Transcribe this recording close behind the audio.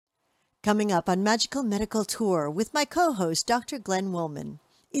Coming up on Magical Medical Tour with my co-host, Dr. Glenn Woolman.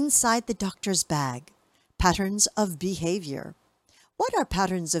 Inside the Doctor's Bag, Patterns of Behavior. What are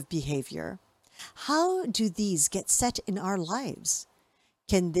patterns of behavior? How do these get set in our lives?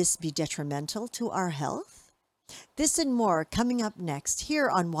 Can this be detrimental to our health? This and more coming up next here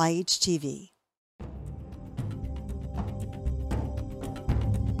on YHTV.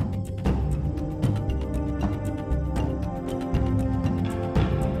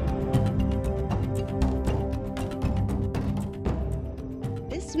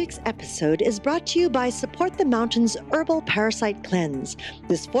 This week's episode is brought to you by Support the Mountains Herbal Parasite Cleanse.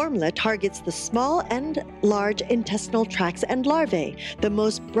 This formula targets the small and large intestinal tracts and larvae, the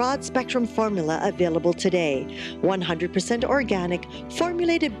most broad-spectrum formula available today. 100% organic,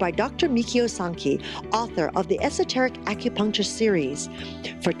 formulated by Dr. Mikio Sankey, author of the Esoteric Acupuncture series.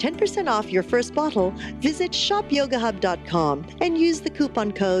 For 10% off your first bottle, visit shopyogahub.com and use the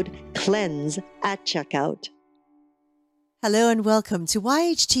coupon code CLEANSE at checkout. Hello and welcome to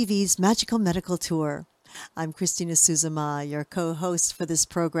YHTV's Magical Medical Tour. I'm Christina Suzuma, your co-host for this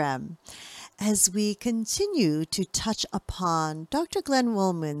program. As we continue to touch upon Dr. Glenn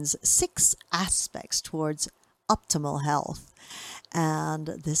Woolman's 6 aspects towards optimal health, and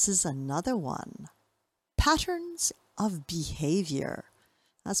this is another one, patterns of behavior.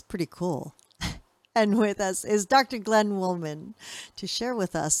 That's pretty cool. And with us is Dr. Glenn Woolman to share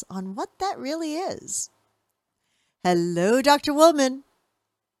with us on what that really is. Hello, Dr. Woolman.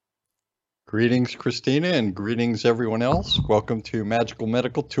 Greetings, Christina, and greetings, everyone else. Welcome to Magical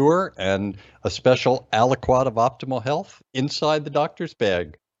Medical Tour and a special aliquot of optimal health inside the doctor's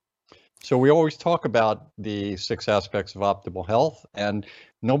bag. So we always talk about the 6 aspects of optimal health, and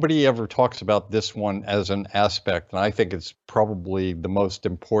nobody ever talks about this one as an aspect. And I think it's probably the most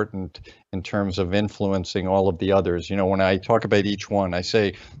important in terms of influencing all of the others. You know, when I talk about each one, I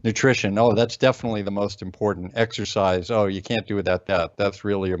say nutrition. Oh, that's definitely the most important. Exercise. Oh, you can't do without that. That's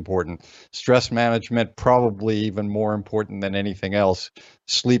really important. Stress management, probably even more important than anything else.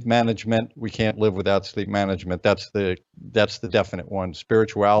 Sleep management. We can't live without sleep management. That's the definite one.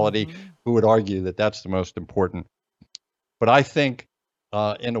 Spirituality. Who would argue that that's the most important? But I think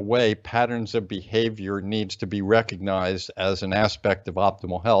in a way, patterns of behavior needs to be recognized as an aspect of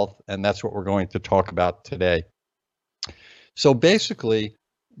optimal health, and that's what we're going to talk about today. So basically,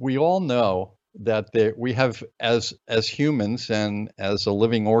 we all know that we have, as humans and as a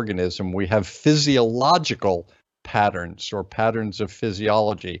living organism, we have physiological patterns or patterns of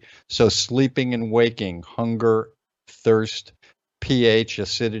physiology. So sleeping and waking, hunger, thirst, pH,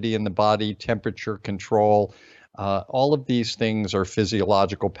 acidity in the body, temperature control, all of these things are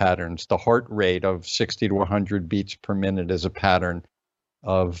physiological patterns. The heart rate of 60 to 100 beats per minute is a pattern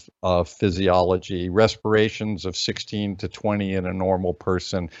of physiology. Respirations of 16 to 20 in a normal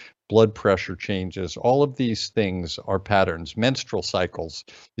person. Blood pressure changes. All of these things are patterns. Menstrual cycles.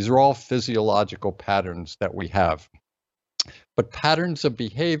 These are all physiological patterns that we have. But patterns of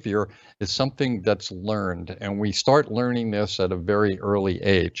behavior is something that's learned, and we start learning this at a very early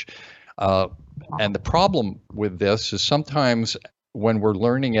age. And the problem with this is sometimes when we're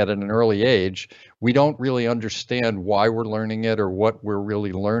learning at an early age, we don't really understand why we're learning it or what we're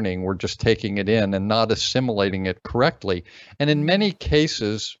really learning. We're just taking it in and not assimilating it correctly. And in many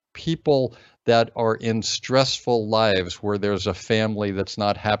cases, people that are in stressful lives where there's a family that's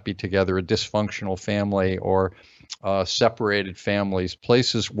not happy together, a dysfunctional family or separated families,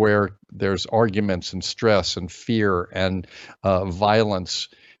 places where there's arguments and stress and fear and violence,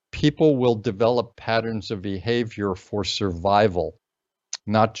 people will develop patterns of behavior for survival,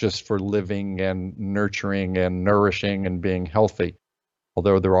 not just for living and nurturing and nourishing and being healthy.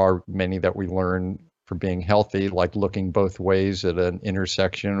 Although there are many that we learn for being healthy, like looking both ways at an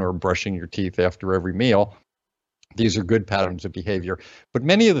intersection or brushing your teeth after every meal. These are good patterns of behavior. But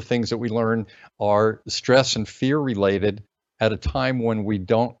many of the things that we learn are stress and fear related at a time when we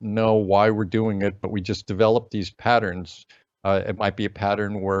don't know why we're doing it, but we just develop these patterns. It might be a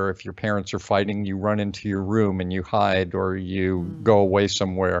pattern where if your parents are fighting, you run into your room and you hide or you go away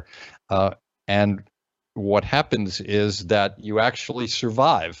somewhere. And what happens is that you actually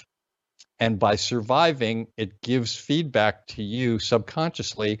survive. And by surviving, it gives feedback to you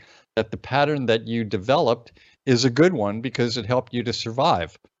subconsciously that the pattern that you developed is a good one because it helped you to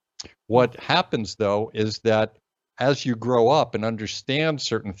survive. What happens, though, is that as you grow up and understand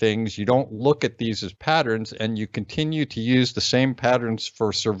certain things, you don't look at these as patterns and you continue to use the same patterns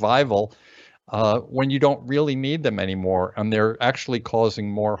for survival when you don't really need them anymore, and they're actually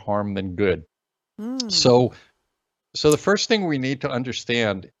causing more harm than good. So the first thing we need to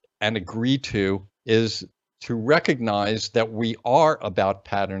understand and agree to is to recognize that we are about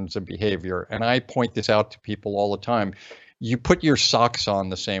patterns of behavior. And I point this out to people all the time. You put your socks on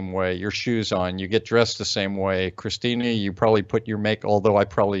the same way, your shoes on, you get dressed the same way. Christina, you probably put your makeup, although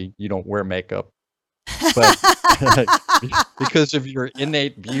you don't wear makeup, but because of your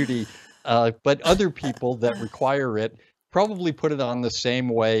innate beauty. But other people that require it probably put it on the same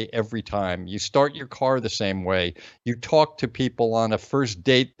way every time. You start your car the same way. You talk to people on a first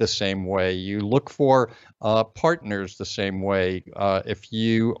date the same way. You look for partners the same way. If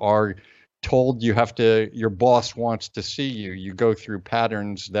you are told your boss wants to see you, you go through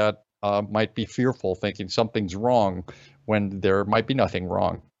patterns that might be fearful, thinking something's wrong when there might be nothing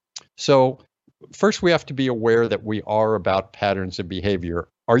wrong. So first, we have to be aware that we are about patterns of behavior.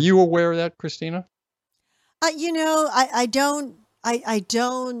 Are you aware of that, Christina? I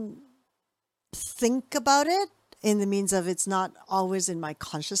don't think about it in the means of it's not always in my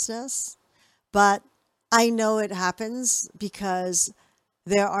consciousness, but I know it happens because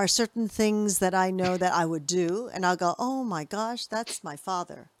there are certain things that I know that I would do, and I'll go, oh my gosh, that's my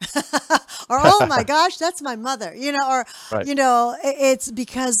father. Or, oh my gosh, that's my mother, Right. It's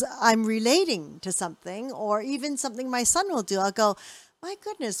because I'm relating to something, or even something my son will do. I'll go, my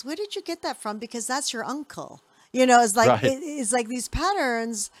goodness, where did you get that from? Because that's your uncle. It's like, Right. it's like these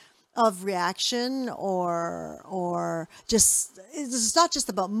patterns of reaction, or just, it's not just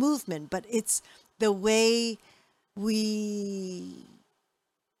about movement, but it's the way we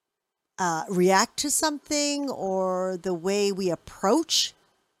react to something, or the way we approach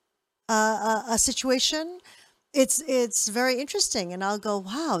a situation. It's very interesting, and I'll go,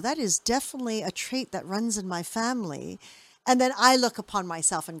 wow, that is definitely a trait that runs in my family. And then I look upon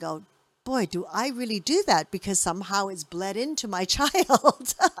myself and go, boy, do I really do that, because somehow it's bled into my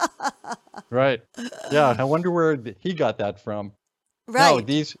child. Right. Yeah, I wonder where he got that from. No, Right.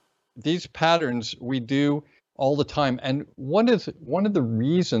 these patterns we do all the time. And one of the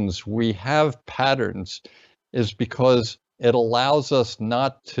reasons we have patterns is because it allows us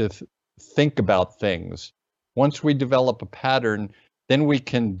not to think about things. Once we develop a pattern, then we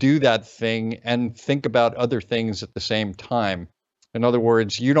can do that thing and think about other things at the same time. In other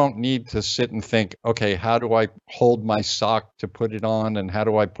words, you don't need to sit and think, okay, how do I hold my sock to put it on? And how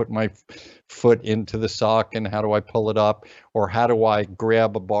do I put my foot into the sock? And how do I pull it up? Or how do I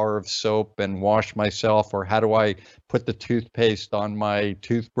grab a bar of soap and wash myself? Or how do I put the toothpaste on my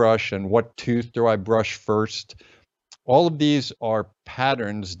toothbrush? And what tooth do I brush first? All of these are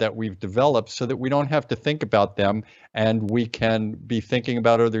patterns that we've developed so that we don't have to think about them, and we can be thinking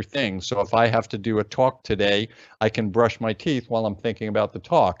about other things. So if I have to do a talk today, I can brush my teeth while I'm thinking about the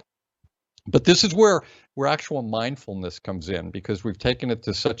talk. But this is where actual mindfulness comes in, because we've taken it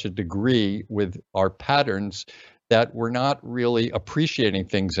to such a degree with our patterns that we're not really appreciating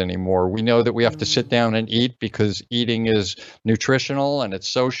things anymore. We know that we have to sit down and eat because eating is nutritional and it's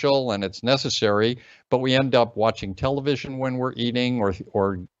social and it's necessary, but we end up watching television when we're eating,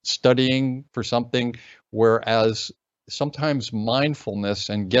 or studying for something, whereas sometimes mindfulness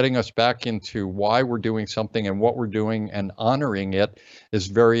and getting us back into why we're doing something and what we're doing and honoring it is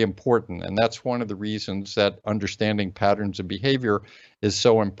very important. And that's one of the reasons that understanding patterns of behavior is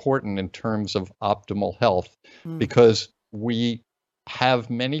so important in terms of optimal health, because we have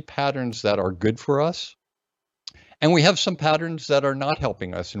many patterns that are good for us, and we have some patterns that are not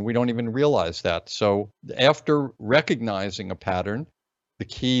helping us, and we don't even realize that. So after recognizing a pattern, the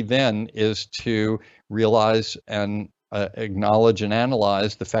key then is to realize and acknowledge and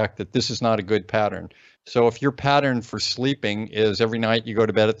analyze the fact that this is not a good pattern. So if your pattern for sleeping is every night you go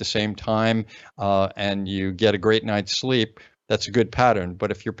to bed at the same time and you get a great night's sleep, that's a good pattern.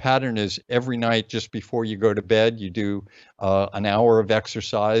 But if your pattern is every night just before you go to bed, you do an hour of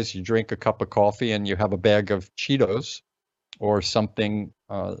exercise, you drink a cup of coffee, and you have a bag of Cheetos or something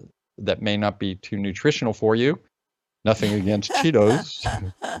that may not be too nutritional for you. Nothing against Cheetos,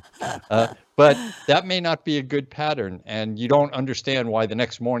 but that may not be a good pattern, and you don't understand why the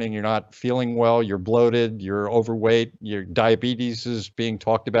next morning you're not feeling well, you're bloated, you're overweight, your diabetes is being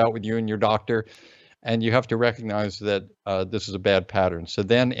talked about with you and your doctor, and you have to recognize that this is a bad pattern. So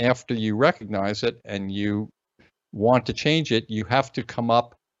then after you recognize it and you want to change it, you have to come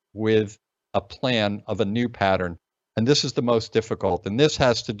up with a plan of a new pattern. And this is the most difficult. And this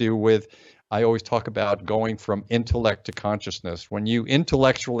has to do with, I always talk about going from intellect to consciousness. When you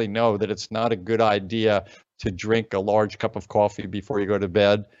intellectually know that it's not a good idea to drink a large cup of coffee before you go to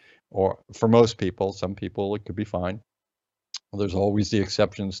bed, or for most people, some people it could be fine. Well, there's always the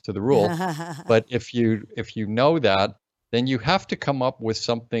exceptions to the rule. But if you know that, then you have to come up with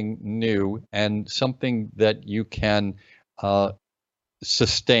something new and something that you can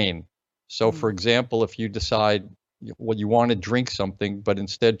sustain. So, for example, if you decide, well, you want to drink something, but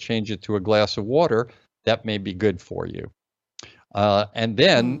instead change it to a glass of water, that may be good for you. And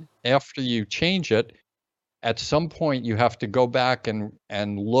then after you change it, at some point you have to go back and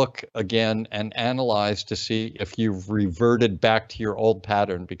look again and analyze to see if you've reverted back to your old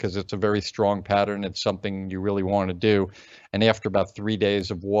pattern, because it's a very strong pattern. It's something you really want to do. And after about 3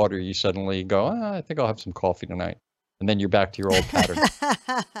 days of water, you suddenly go, I think I'll have some coffee tonight. And then you're back to your old pattern.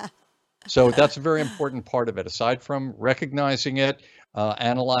 So that's a very important part of it. Aside from recognizing it,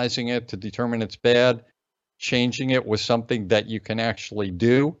 analyzing it to determine it's bad, changing it with something that you can actually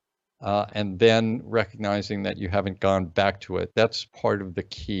do, and then recognizing that you haven't gone back to it. That's part of the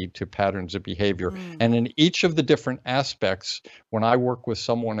key to patterns of behavior. And in each of the different aspects, when I work with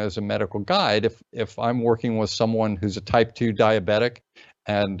someone as a medical guide, if I'm working with someone who's a type 2 diabetic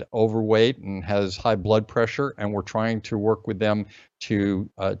and overweight and has high blood pressure, and we're trying to work with them to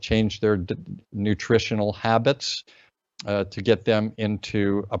change their nutritional habits to get them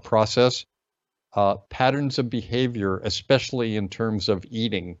into a process, patterns of behavior, especially in terms of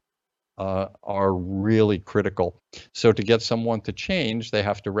eating, are really critical. So to get someone to change, they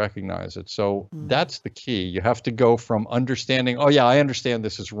have to recognize it. So that's the key. You have to go from understanding, oh yeah, I understand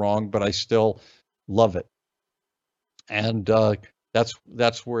this is wrong, but I still love it. And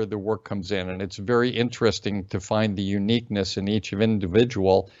that's where the work comes in. And it's very interesting to find the uniqueness in each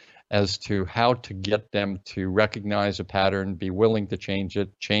individual as to how to get them to recognize a pattern, be willing to change it,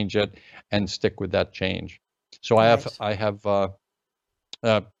 and stick with that change. So I have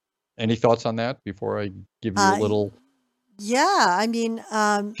any thoughts on that before I give you a little? Yeah, I mean,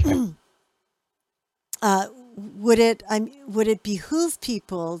 would it behoove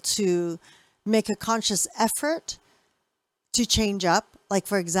people to make a conscious effort to change up? Like,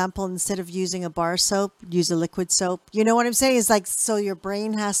 for example, instead of using a bar soap, use a liquid soap. You know what I'm saying? It's like, so your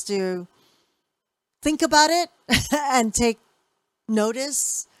brain has to think about it and take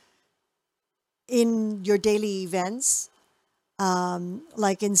notice in your daily events.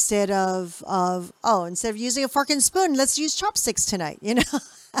 Like instead of using a fork and spoon, let's use chopsticks tonight, you know?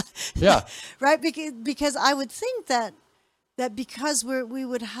 Yeah. Right. Because I would think that because we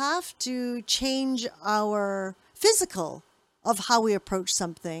would have to change our physical of how we approach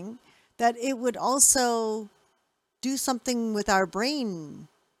something, that it would also do something with our brain.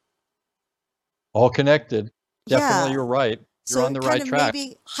 All connected. Definitely, Yeah. you're right. You're on the right track.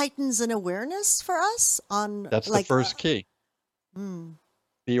 Maybe heightens an awareness for us on. That's the first key.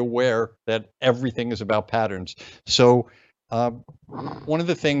 Be aware that everything is about patterns. So one of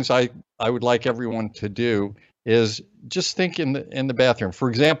the things I would like everyone to do is just think in the bathroom. For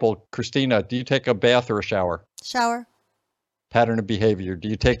example, Christina, do you take a bath or a shower? Shower. Pattern of behavior. Do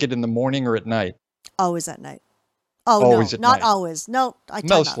you take it in the morning or at night? Always at night. Oh, always no, at not night. Always. No, I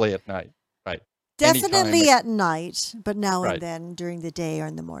mostly at night. Right. Definitely at night, but now Right. and then during the day or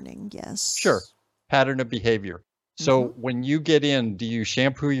in the morning. Yes. Sure. Pattern of behavior. So when you get in, do you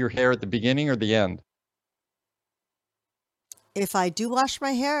shampoo your hair at the beginning or the end? If I do wash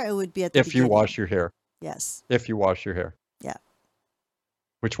my hair, it would be at the If beginning. you wash your hair. Yes. If you wash your hair. Yeah.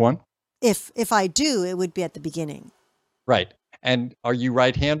 Which one? If I do, it would be at the beginning. Right. And are you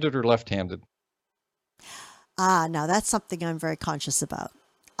right-handed or left-handed? Now that's something I'm very conscious about.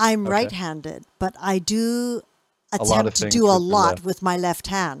 I'm Okay. right-handed, but I do lot of attempt to things do a with the lot left. with my left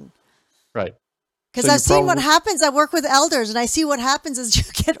hand. Right. Because So you I've seen what probably- happens. I work with elders, and I see what happens as you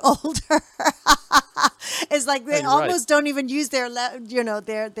get older. It's like they Yeah, you're right. almost don't even use their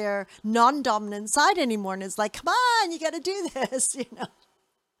their non-dominant side anymore, and it's like, come on, you got to do this, you know.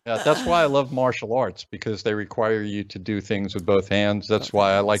 Yeah, that's why I love martial arts, because they require you to do things with both hands. That's Both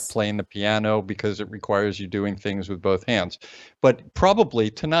why I like hands. playing the piano, because it requires you doing things with both hands. But probably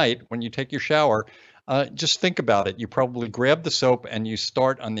tonight, when you take your shower, just think about it. You probably grab the soap and you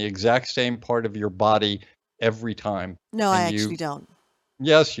start on the exact same part of your body every time. No, I And actually don't.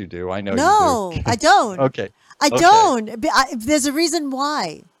 Yes, you do. I know No, you do. I don't. Okay. I Okay. don't. There's a reason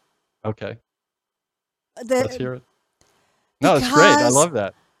why. Okay. Let's hear it. No, it's great. I Because- love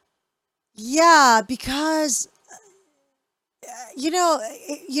that. Yeah, because you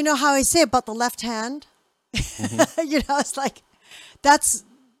know how I say about the left hand. You know, it's like that's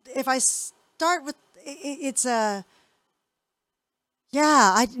if I start with it's a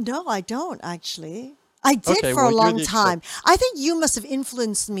yeah. I don't actually. I did Okay, for a well, you're long the time. I think you must have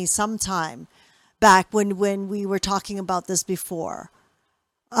influenced me sometime back when we were talking about this before.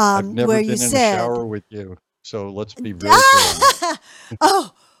 I've never where been you in said, a shower with you, so let's be very clear on that.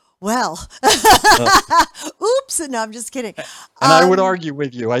 "Oh, well, oops." No, I'm just kidding. And I would argue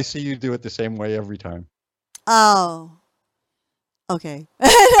with you. I see you do it the same way every time. Oh, Okay.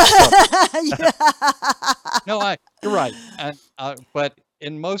 So Yeah. no, you're right. And, but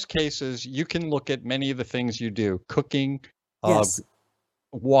in most cases, you can look at many of the things you do, cooking, uh, Yes.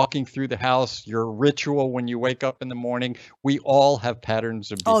 walking through the house, your ritual when you wake up in the morning. We all have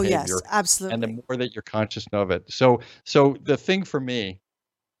patterns of Oh, yes, behavior, and the absolutely. more that you're conscious of it. So the thing for me,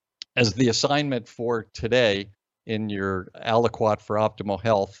 as the assignment for today in your aliquot for optimal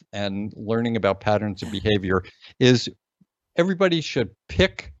health and learning about patterns of behavior, is everybody should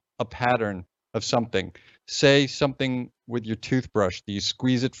pick a pattern of something. Say something with your toothbrush. Do you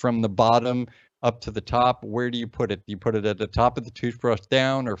squeeze it from the bottom up to the top? Where do you put it? Do you put it at the top of the toothbrush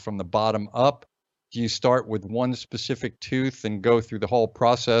down, or from the bottom up? Do you start with one specific tooth and go through the whole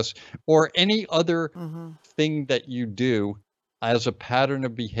process? Or any other Mm-hmm. thing that you do as a pattern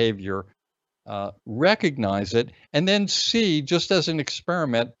of behavior, recognize it, and then see, just as an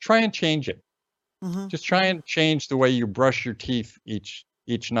experiment, try and change it. Mm-hmm. Just try and change the way you brush your teeth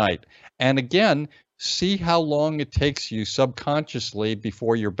each night. And again, see how long it takes you subconsciously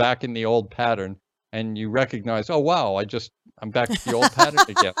before you're back in the old pattern and you recognize, oh wow, I'm back to the old pattern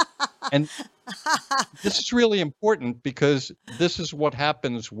again. And this is really important because this is what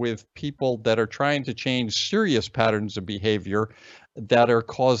happens with people that are trying to change serious patterns of behavior that are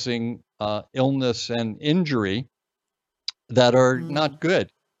causing illness and injury, that are Mm. not good,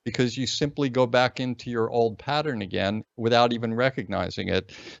 because you simply go back into your old pattern again without even recognizing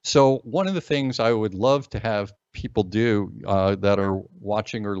it. So one of the things I would love to have people do, that are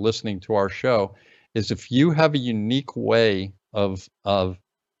watching or listening to our show, is if you have a unique way of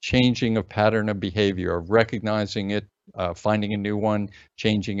changing a pattern of behavior, of recognizing it, finding a new one,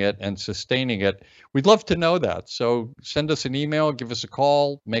 changing it, and sustaining it, we'd love to know that. So send us an email, give us a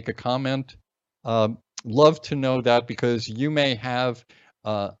call, make a comment. Um, Love to know that, because you may have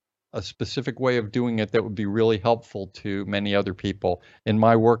uh, a specific way of doing it that would be really helpful to many other people. In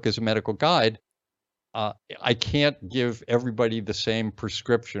my work as a medical guide, I can't give everybody the same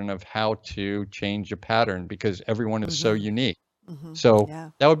prescription of how to change a pattern, because everyone is so Mm-hmm. unique. Mm-hmm. So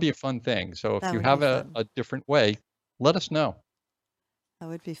Yeah, that would be a fun thing. So if that you would be have fun. a different way, let us know. That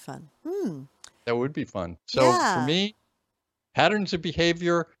would be fun. Hmm. That would be fun. So for Yeah. me, patterns of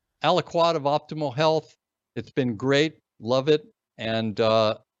behavior, aliquot of optimal health. It's been great. Love it. And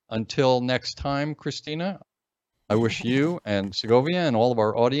until next time, Christina, I wish you and Segovia and all of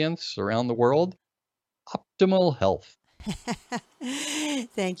our audience around the world optimal health.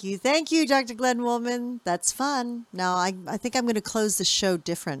 Thank you. Thank you, Dr. Glenn Woolman. That's fun. Now, I think I'm going to close the show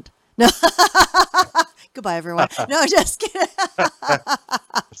different. No. Goodbye, everyone. No, just kidding.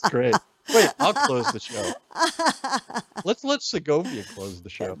 That's great. Wait, I'll close the show. Let's let Segovia close the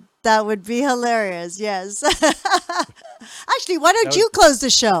show. That would be hilarious. Yes. Actually, why That don't would, you close the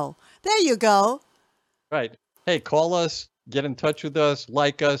show? There you go. right. Hey, call us, get in touch with us,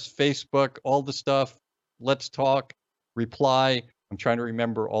 like us, Facebook, all the stuff. Let's talk, reply. I'm trying to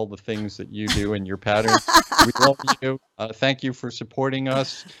remember all the things that you do in your pattern. We love you. Thank you for supporting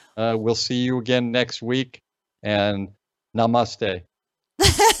us. We'll see you again next week. And namaste.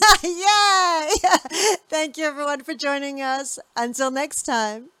 Yay! Thank you, everyone, for joining us. Until next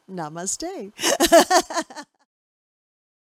time, namaste.